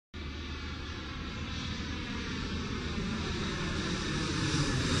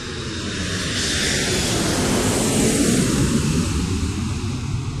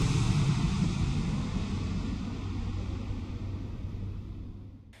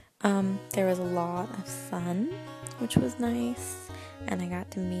There was a lot of sun, which was nice, and I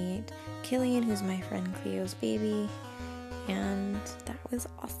got to meet Killian, who's my friend Cleo's baby, and that was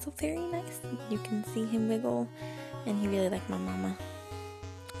also very nice. You can see him wiggle, and he really liked my mama.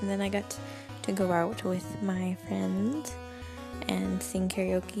 And then I got to go out with my friend and sing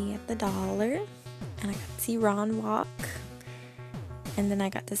karaoke at the Dollar, and I got to see Ron walk, and then I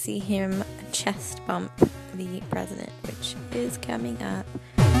got to see him chest bump the president, which is coming up.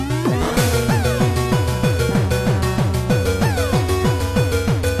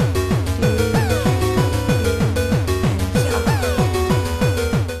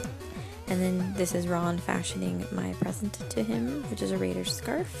 And then this is Ron fashioning my present to him, which is a Raiders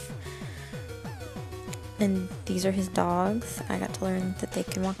scarf. And these are his dogs. I got to learn that they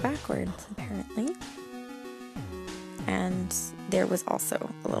can walk backwards, apparently. And there was also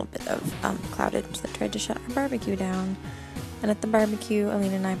a little bit of cloudage that tried to shut our barbecue down. And at the barbecue,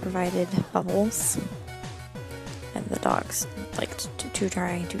 Alina and I provided bubbles. And the dogs liked to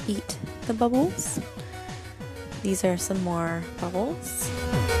try to eat the bubbles. These are some more bubbles.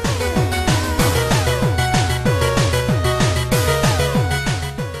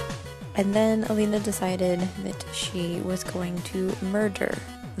 And then Alina decided that she was going to murder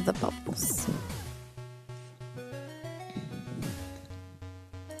the bubbles.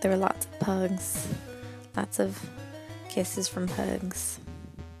 There were lots of pugs, lots of kisses from pugs.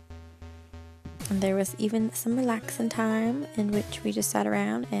 And there was even some relaxing time in which we just sat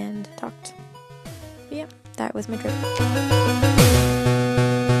around and talked. But yeah, that was my trip.